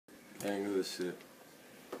Ganghood shit.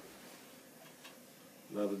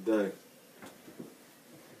 Another day.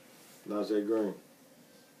 Najee Green.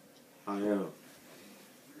 I am.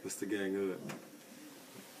 Mr. Ganghood.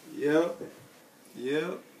 Yep.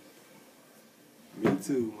 Yep. Me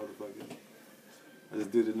too, motherfucker. I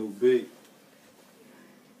just did a new beat.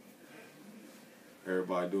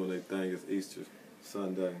 Everybody doing their thing. It's Easter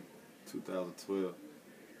Sunday, 2012.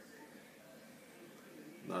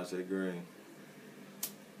 Najee Green.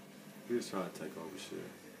 He was trying to take over shit.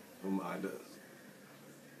 Whom I does.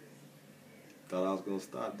 Thought I was gonna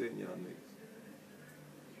stop, didn't y'all niggas?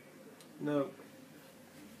 No.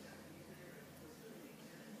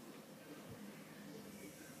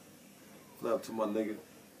 Flap to my nigga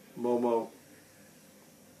Momo.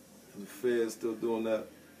 The Feds still doing that.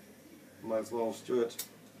 Nice long stretch.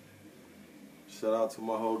 Shout out to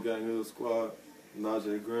my whole Ganghood squad.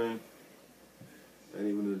 Najee Green. Ain't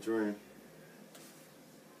even a dream.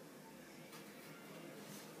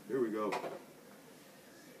 Here we go.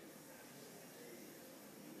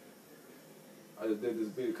 I just did this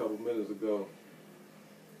beat a couple minutes ago.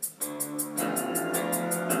 I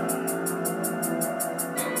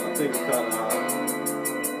think it's kind of high.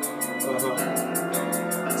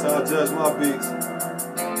 That's how I judge my beats. I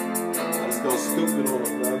just go stupid on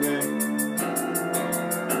them, you know what I mean?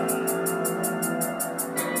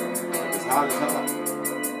 It's hot as hot.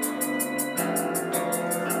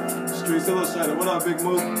 Streets Illustrated, what up, Big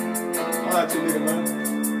Move? Holla at you, nigga, man.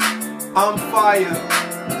 I'm fire.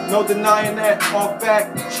 No denying that, off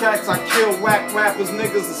back tracks, I kill whack rappers,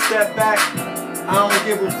 niggas a step back. I don't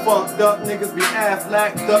give a fuck, duck niggas be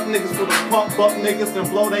Affleck, duck niggas for the pump buck niggas and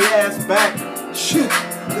blow they ass back. Shit,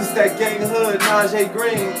 this that Ganghood, Najee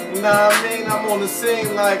Green, you know what I mean? I'm on the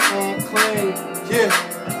scene like, clean, yeah.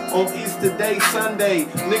 On Easter Day, Sunday,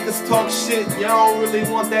 niggas talk shit, y'all don't really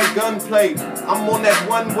want that gunplay. I'm on that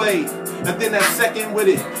one way, and then that second with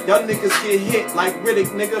it. Y'all niggas get hit like Riddick,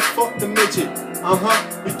 nigga, fuck the midget.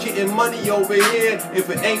 We getting money over here. If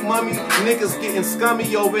it ain't money, niggas getting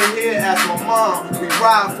scummy over here. Ask my mom, we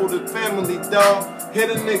ride for the family, dawg. Hit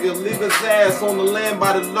a nigga, leave his ass on the land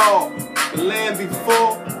by the law. The land be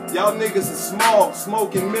full, y'all niggas is small.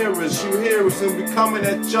 Smoking mirrors, you hear us and we coming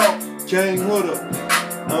at y'all. Ganghooder,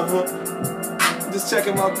 just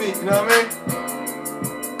checking my beat, you know what I mean?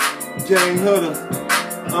 Ganghooder,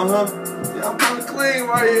 yeah, I'm kinda clean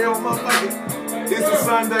right here on my fucking. It's a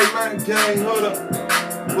Sunday, man. Ganghooder.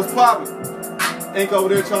 What's poppin'? Ain't over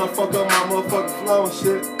there trying to fuck up my motherfucking flow and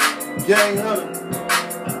shit. Ganghooder.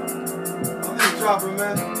 I'm just dropping,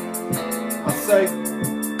 man. I say,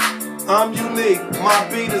 I'm unique. My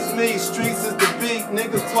beat is me. Streets is the beat.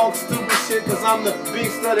 Niggas talk stupid shit cause I'm the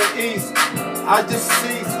beast of the East. I just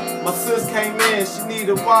ceased. My sis came in. She need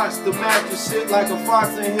to watch the master shit like a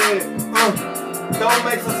fox in here. Don't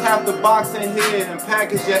make us have to box in here and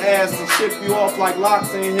package your ass and ship you off like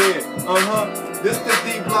locks in here. This the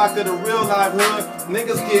D block of the real life hood.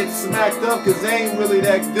 Niggas get smacked up cause they ain't really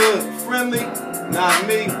that good. Friendly? Not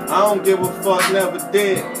me. I don't give a fuck, never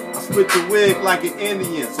did. I split your wig like an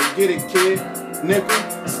Indian, so get it, kid. Nickel,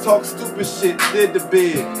 just talk stupid shit, did the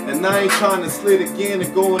bid. And I ain't trying to slit again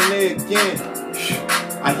and go in there again.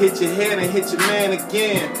 I hit your head and hit your man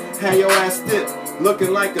again. Had your ass stiff,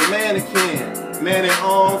 looking like a mannequin. Man in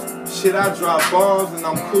arms, shit I drop bombs and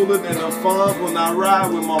I'm cooler than the fawns when I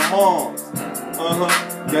ride with my moms.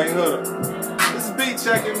 Ganghooder. This is beat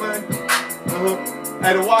checking, man.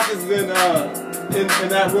 Hey, the watch is in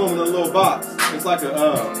that room in a little box. It's like a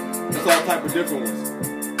it's all type of different ones.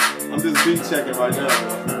 I'm just beat checking right now,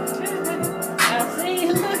 man. I see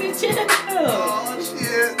you, look at you. Oh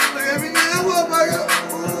shit, look at me now, motherfucker.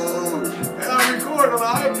 And I record on the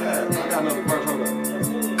iPad. I got another verse, hold up.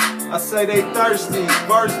 I say they thirsty,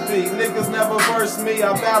 verse beat. Niggas never verse me.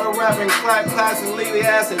 I battle rap and clap class and leave the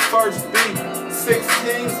ass at first beat.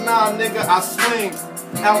 16s, nah nigga, I swing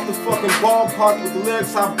out the fucking ballpark with the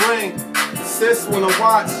lyrics I bring. Sis wanna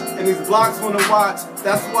watch, and these blocks wanna watch.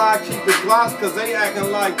 That's why I keep the glocks, cause they acting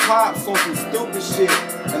like pops on some stupid shit.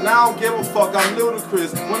 And I don't give a fuck, I'm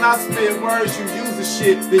ludicrous. When I spit words, you use the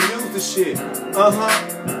shit, then use the shit.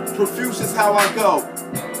 Profuse is how I go.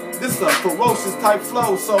 This a ferocious type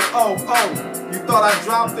flow, so you thought I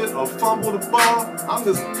dropped it or fumbled the ball? I'm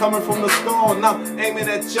just coming from the skull and I'm aiming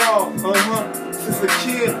at y'all, Since a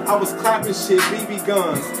kid, I was clapping shit, BB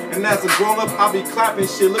guns. And as a grown up, I be clapping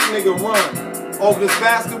shit, look nigga run. Over this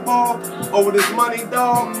basketball, over this money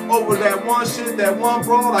dog, over that one shit, that one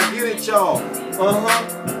brawl, I get it y'all.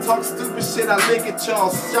 Talk stupid shit, I lick at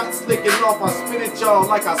y'all. Shots licking off, I spit at y'all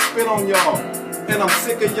like I spit on y'all. And I'm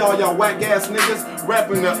sick of y'all whack ass niggas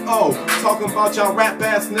reppin' the O. Talking about y'all rap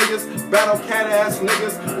ass niggas, battle cat ass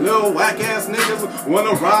niggas, little whack ass niggas.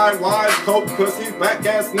 Wanna ride wide coat cause he back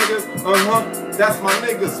ass niggas. That's my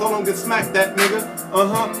nigga, so don't get smacked that nigga.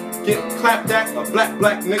 Get clapped at, a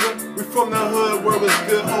black nigga. We from the hood where it's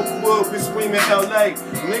good, Oakwood, we screamin' LA.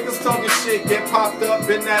 Niggas talking shit, get popped up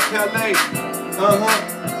in that Palais.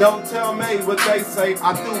 Don't tell me what they say.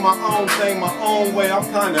 I do my own thing, my own way. I'm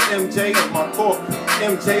kinda MJ of my court,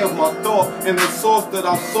 MJ of my thought. And the source that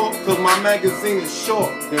I sought, cause my magazine is short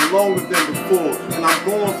and longer than before. And I'm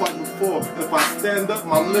going like before. If I stand up,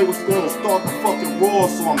 my lyrics gonna start to fucking roar.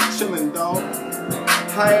 So I'm chillin', dawg.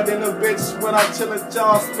 Higher than a bitch when I chill at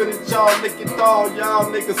y'all, spit at y'all, lick it all,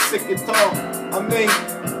 y'all niggas sick at all. I mean,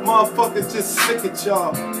 motherfuckers just sick at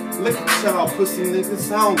y'all. Lick at y'all, pussy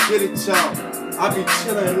niggas, I don't get it y'all. I be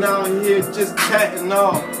chillin' out here just tatting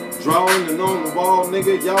all. Drawing and on the wall,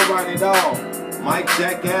 nigga, y'all write it all. Mike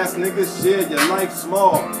Jack ass niggas, yeah, your life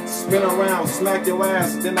small. Spin around, smack your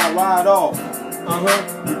ass, then I ride off.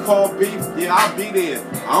 You call beef? Yeah, I'll be there.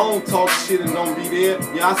 I don't talk shit and don't be there.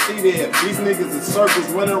 Yeah, I see there. These niggas in circles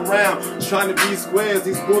running around, trying to be squares.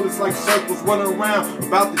 These bullets like circles running around,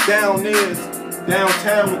 about to down theirs.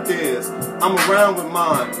 Downtown with theirs. I'm around with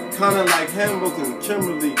mine. Kinda like Hamilton,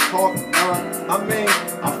 Kimberly, Park, I mean,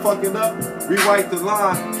 I fuck it up, rewrite the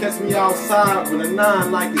line. Catch me outside with a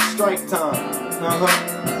 9 like it's strike time.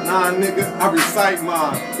 Nah, nigga, I recite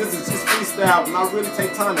mine. This is just freestyle, but I really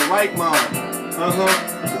take time to write mine.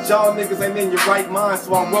 But y'all niggas ain't in your right mind,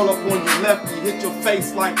 so I roll up on your left, you hit your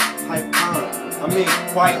face like hype time. I mean,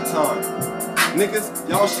 quiet time. Niggas,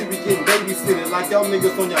 y'all should be getting babysitted like y'all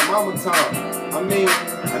niggas on your mama time. I mean,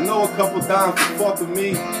 I know a couple dimes to fuck with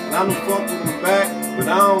me, and I don't fuck with them back, but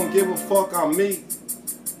I don't give a fuck on me.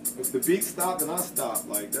 If the beat stop, then I stop.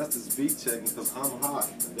 Like, that's just beat checking, because I'm hot,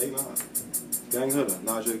 and they not. Ganghood,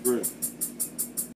 Najee Green.